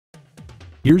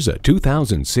Here's a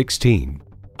 2016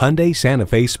 Hyundai Santa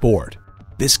Fe Sport.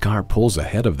 This car pulls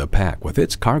ahead of the pack with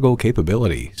its cargo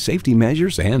capability, safety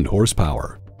measures, and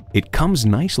horsepower. It comes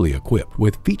nicely equipped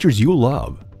with features you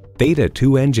love: Theta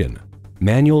II engine,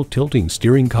 manual tilting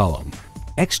steering column,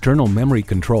 external memory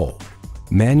control,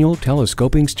 manual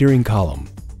telescoping steering column,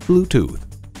 Bluetooth,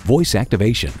 voice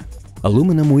activation,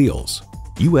 aluminum wheels,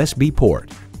 USB port,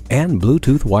 and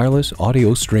Bluetooth wireless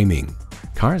audio streaming.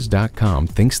 Cars.com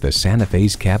thinks the Santa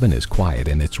Fe's cabin is quiet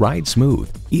and its ride smooth.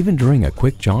 Even during a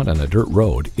quick jaunt on a dirt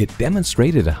road, it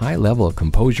demonstrated a high level of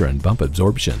composure and bump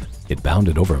absorption. It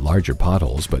bounded over larger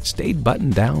potholes but stayed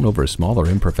buttoned down over smaller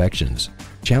imperfections,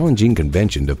 challenging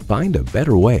convention to find a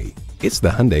better way. It's the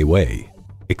Hyundai way.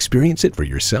 Experience it for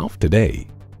yourself today.